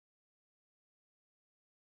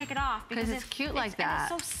take it off because it's cute like that.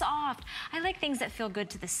 And it's so soft. I like things that feel good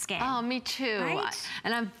to the skin. Oh, me too. Right?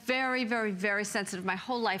 And I'm very, very, very sensitive. My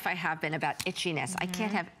whole life I have been about itchiness. I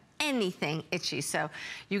can't have anything itchy, so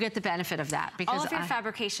you get the benefit of that. Because all of your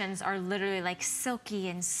fabrications are literally like silky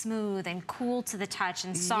and smooth and cool to the touch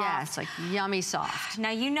and soft. Yes, like yummy soft.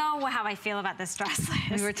 Now you know how I feel about this dress,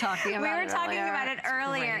 Liz. We were talking about it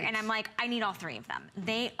earlier, and I'm like, I need all three of them.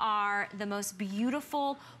 They are the most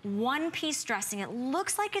beautiful one-piece dressing. It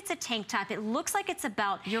looks like it's a tank top. It looks like it's a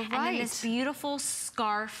belt. You're right. And then this beautiful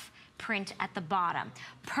scarf print at the bottom.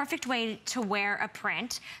 Perfect way to wear a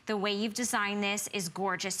print. The way you've designed this is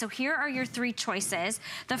gorgeous. So here are your three choices.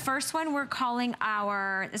 The first one we're calling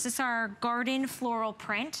this is our garden floral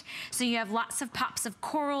print. So you have lots of pops of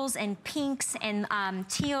corals and pinks and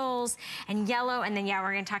teals and yellow, and then yeah,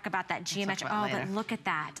 we're gonna talk about that geometric. Oh, but look at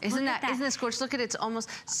that. Isn't this gorgeous? Look at it, it's almost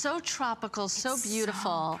so tropical, so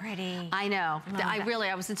beautiful. So pretty. I know.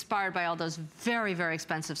 I was inspired by all those very, very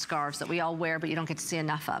expensive scarves that we all wear, but you don't get to see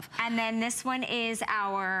enough of. And then this one is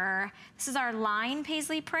this is our line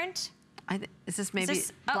paisley print. Is this maybe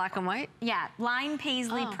black and white? Yeah, line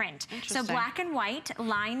paisley print. So black and white,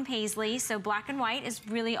 line paisley. So black and white is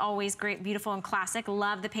really always great, beautiful, and classic.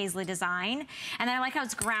 Love the paisley design. And then I like how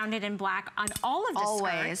it's grounded in black on all of the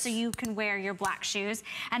skirts, so you can wear your black shoes.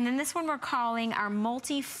 And then this one we're calling our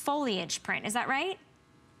multi-foliage print. Is that right?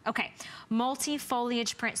 Okay,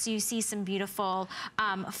 multi-foliage print, so you see some beautiful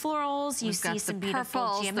florals, you see some beautiful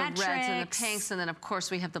geometrics. The reds and the pinks, and then of course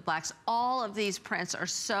we have the blacks. All of these prints are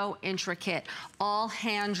so intricate, all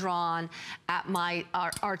hand-drawn at my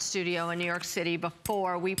art studio in New York City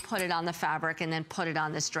before we put it on the fabric and then put it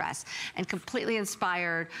on this dress. And completely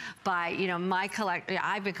inspired by, you know,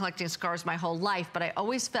 I've been collecting scarves my whole life, but I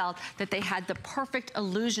always felt that they had the perfect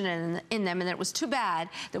illusion in them, and that it was too bad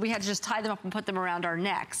that we had to just tie them up and put them around our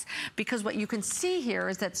neck. Because what you can see here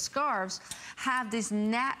is that scarves have these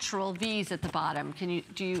natural V's at the bottom. I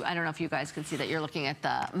don't know if you guys can see that, you're looking at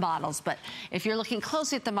the models, but if you're looking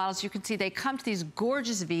closely at the models, you can see they come to these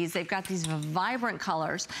gorgeous V's. They've got these vibrant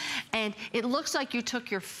colors, and it looks like you took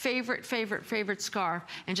your favorite scarf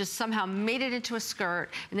and just somehow made it into a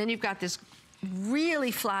skirt, and then you've got this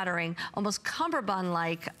really flattering, almost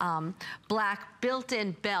cummerbund-like black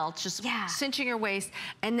built-in belt, just cinching your waist,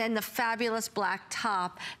 and then the fabulous black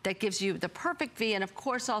top that gives you the perfect V, and of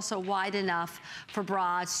course also wide enough for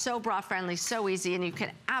bras, so bra-friendly, so easy, and you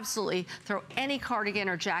can absolutely throw any cardigan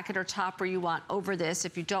or jacket or topper you want over this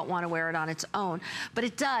if you don't want to wear it on its own. But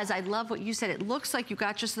it does, I love what you said, it looks like you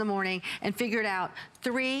got just in the morning and figured out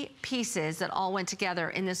 3 pieces that all went together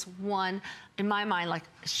in this one, in my mind, like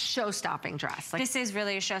show-stopping dress. This is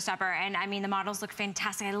really a showstopper, and I mean, the models look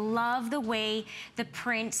fantastic. I love the way the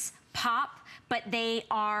prints pop, but they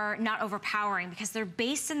are not overpowering because they're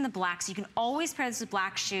based in the black, so you can always pair this with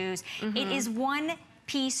black shoes. It is one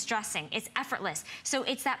piece dressing. It's effortless. So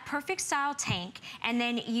it's that perfect style tank, and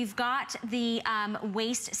then you've got the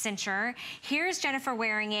waist cincher. Here's Jennifer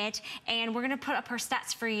wearing it, and we're gonna put up her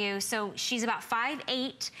stats for you. So she's about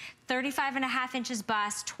 5'8", 35.5 inches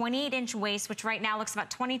bust, 28-inch waist, which right now looks about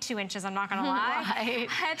 22 inches, I'm not gonna lie.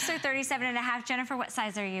 Hips are 37.5. Jennifer, what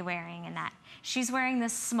size are you wearing in that? She's wearing the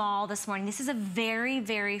small this morning. This is a very,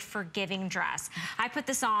 very forgiving dress. I put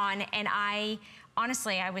this on, and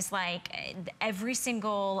honestly, I was like, every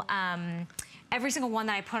single one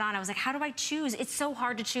that I put on, I was like, how do I choose? It's so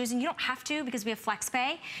hard to choose, and you don't have to because we have flex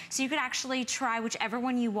pay. So you could actually try whichever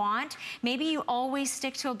one you want. Maybe you always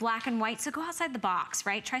stick to a black and white, so go outside the box,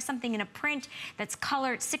 right? Try something in a print that's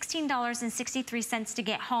colored, $16.63 to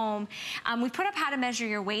get home. We put up how to measure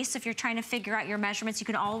your waist. So if you're trying to figure out your measurements, you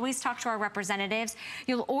can always talk to our representatives.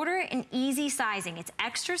 You'll order an easy sizing. It's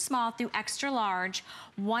extra small through extra large,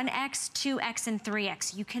 1X, 2X, and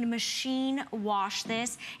 3X. You can machine wash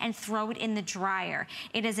this and throw it in the dryer.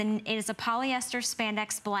 It is a polyester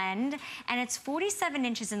spandex blend, and it's 47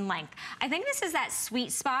 inches in length. I think this is that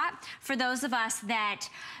sweet spot for those of us that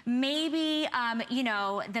maybe, you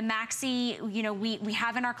know, the maxi, you know, we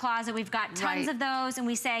have in our closet, we've got tons of those, and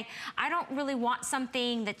we say, I don't really want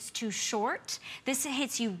something that's too short. This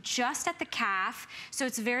hits you just at the calf, so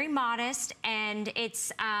it's very modest, and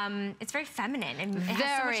it's very feminine, and it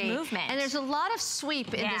has so much movement. And there's a lot of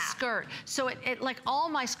sweep in the skirt. So it like all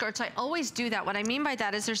my skirts, I always do that. What I mean by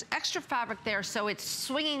that is there's extra fabric there, so it's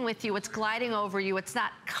swinging with you, it's gliding over you, it's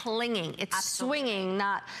not clinging. It's swinging,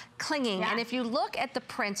 not clinging. And if you look at the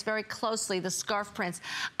prints very closely, the scarf prints,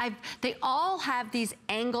 they all have these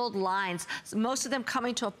angled lines, most of them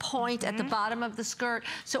coming to a point at the bottom of the skirt.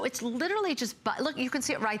 So it's literally just, look, you can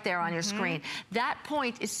see it right there on your screen. That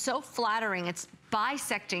point is so flattering. It's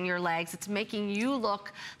bisecting your legs. It's making you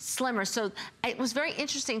look slimmer. So it was very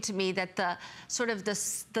interesting to me that the sort of the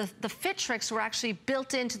fit tricks were actually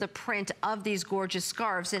built into the print of these gorgeous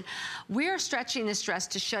scarves. And we're stretching this dress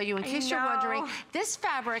to show you, in case you're wondering, this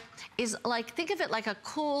fabric is like, think of it like a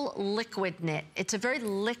cool liquid knit. It's a very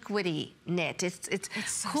liquidy knit. It's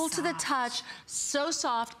so cool soft to the touch, so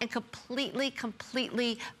soft and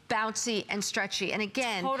completely bouncy and stretchy. And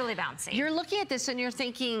again, totally bouncy. You're looking at this and you're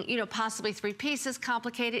thinking, you know, possibly 3 pieces,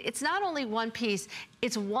 complicated. It's not only 1 piece,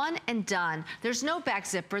 it's one and done. There's no back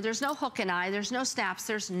zipper, there's no hook and eye, there's no snaps,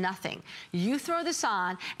 there's nothing. You throw this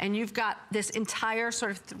on and you've got this entire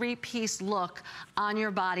sort of 3-piece look on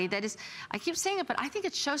your body that is, I keep saying it, but I think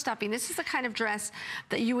it's show-stopping. This is the kind of dress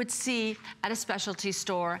that you would see at a specialty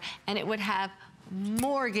store and it would have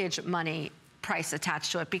mortgage money price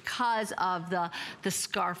attached to it because of the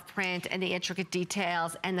scarf print and the intricate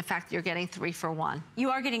details and the fact that you're getting 3 for 1.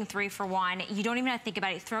 You are getting 3 for 1. You don't even have to think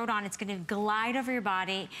about it. Throw it on. It's going to glide over your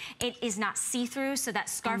body. It is not see-through, so that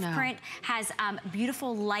scarf print has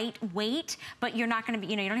beautiful light weight, but you're not going to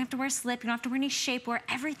be, you know, you don't have to wear a slip. You don't have to wear any shapewear.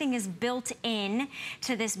 Everything is built in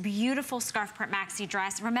to this beautiful ScarfPrint Maxi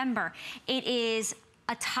dress. Remember, it is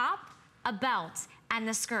a top, a belt, and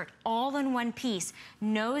the skirt all in one piece.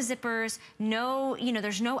 No zippers, no, you know,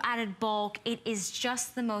 there's no added bulk. It is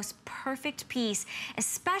just the most perfect piece,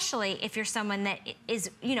 especially if you're someone that is,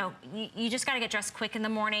 you know, you just gotta get dressed quick in the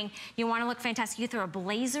morning. You wanna look fantastic. You throw a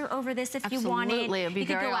blazer over this if you wanted. Absolutely, it'd be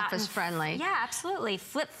very office friendly. Yeah, absolutely.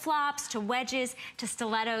 Flip-flops to wedges to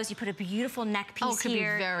stilettos. You put a beautiful neck piece here. Oh, it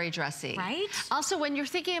could be very dressy. Right? Also, when you're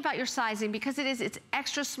thinking about your sizing, because it's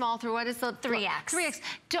extra small through, what is the? 3X. 3X.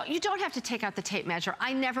 You don't have to take out the tape measure.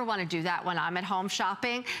 I never want to do that when I'm at home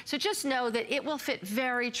shopping. So just know that it will fit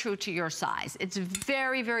very true to your size. It's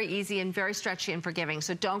very, very easy and very stretchy and forgiving.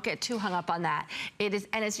 So don't get too hung up on that. It is,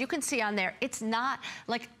 and as you can see on there, it's not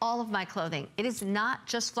like all of my clothing. It is not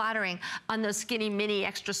just flattering on those skinny mini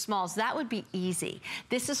extra smalls. That would be easy.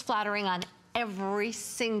 This is flattering on every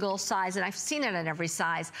single size, and I've seen it in every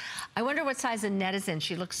size. I wonder what size Annette is in.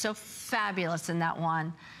 She looks so fabulous in that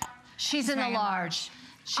one. She's in the large.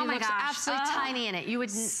 She looks absolutely tiny in it. You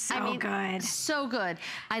would, so I mean, good. So good.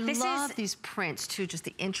 I love these prints too, just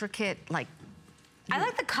the intricate, like. I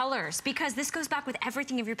like the colors because this goes back with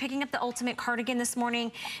everything. If you're picking up the ultimate cardigan this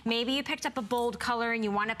morning, maybe you picked up a bold color and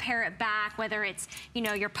you want to pair it back, whether it's, you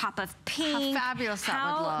know, your pop of pink. How fabulous that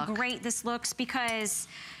would look. How great this looks, because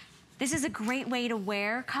this is a great way to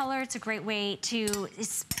wear color. It's a great way to,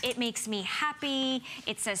 it makes me happy.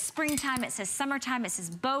 It says springtime, it says summertime, it says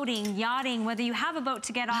boating, yachting, whether you have a boat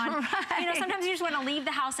to get on. Right. You know, sometimes you just want to leave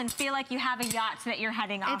the house and feel like you have a yacht that you're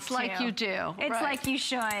heading off to. It's like you do. It's like you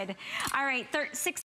should. All right, 6